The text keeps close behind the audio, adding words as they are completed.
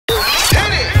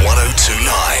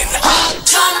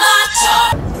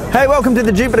Hey, welcome to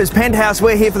the Jupiter's Penthouse.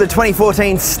 We're here for the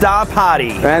 2014 Star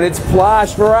Party. And it's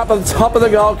Plush. We're up at the top of the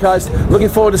Gold Coast. Looking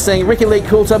forward to seeing Ricky Lee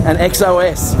Coulter and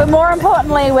XOS. But more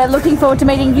importantly, we're looking forward to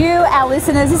meeting you, our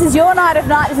listeners. This is your night of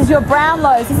night. This is your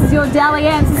Brownlows. This is your Dally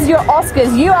M's. This is your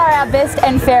Oscars. You are our best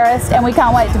and fairest, and we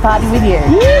can't wait to party with you.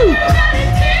 Woo!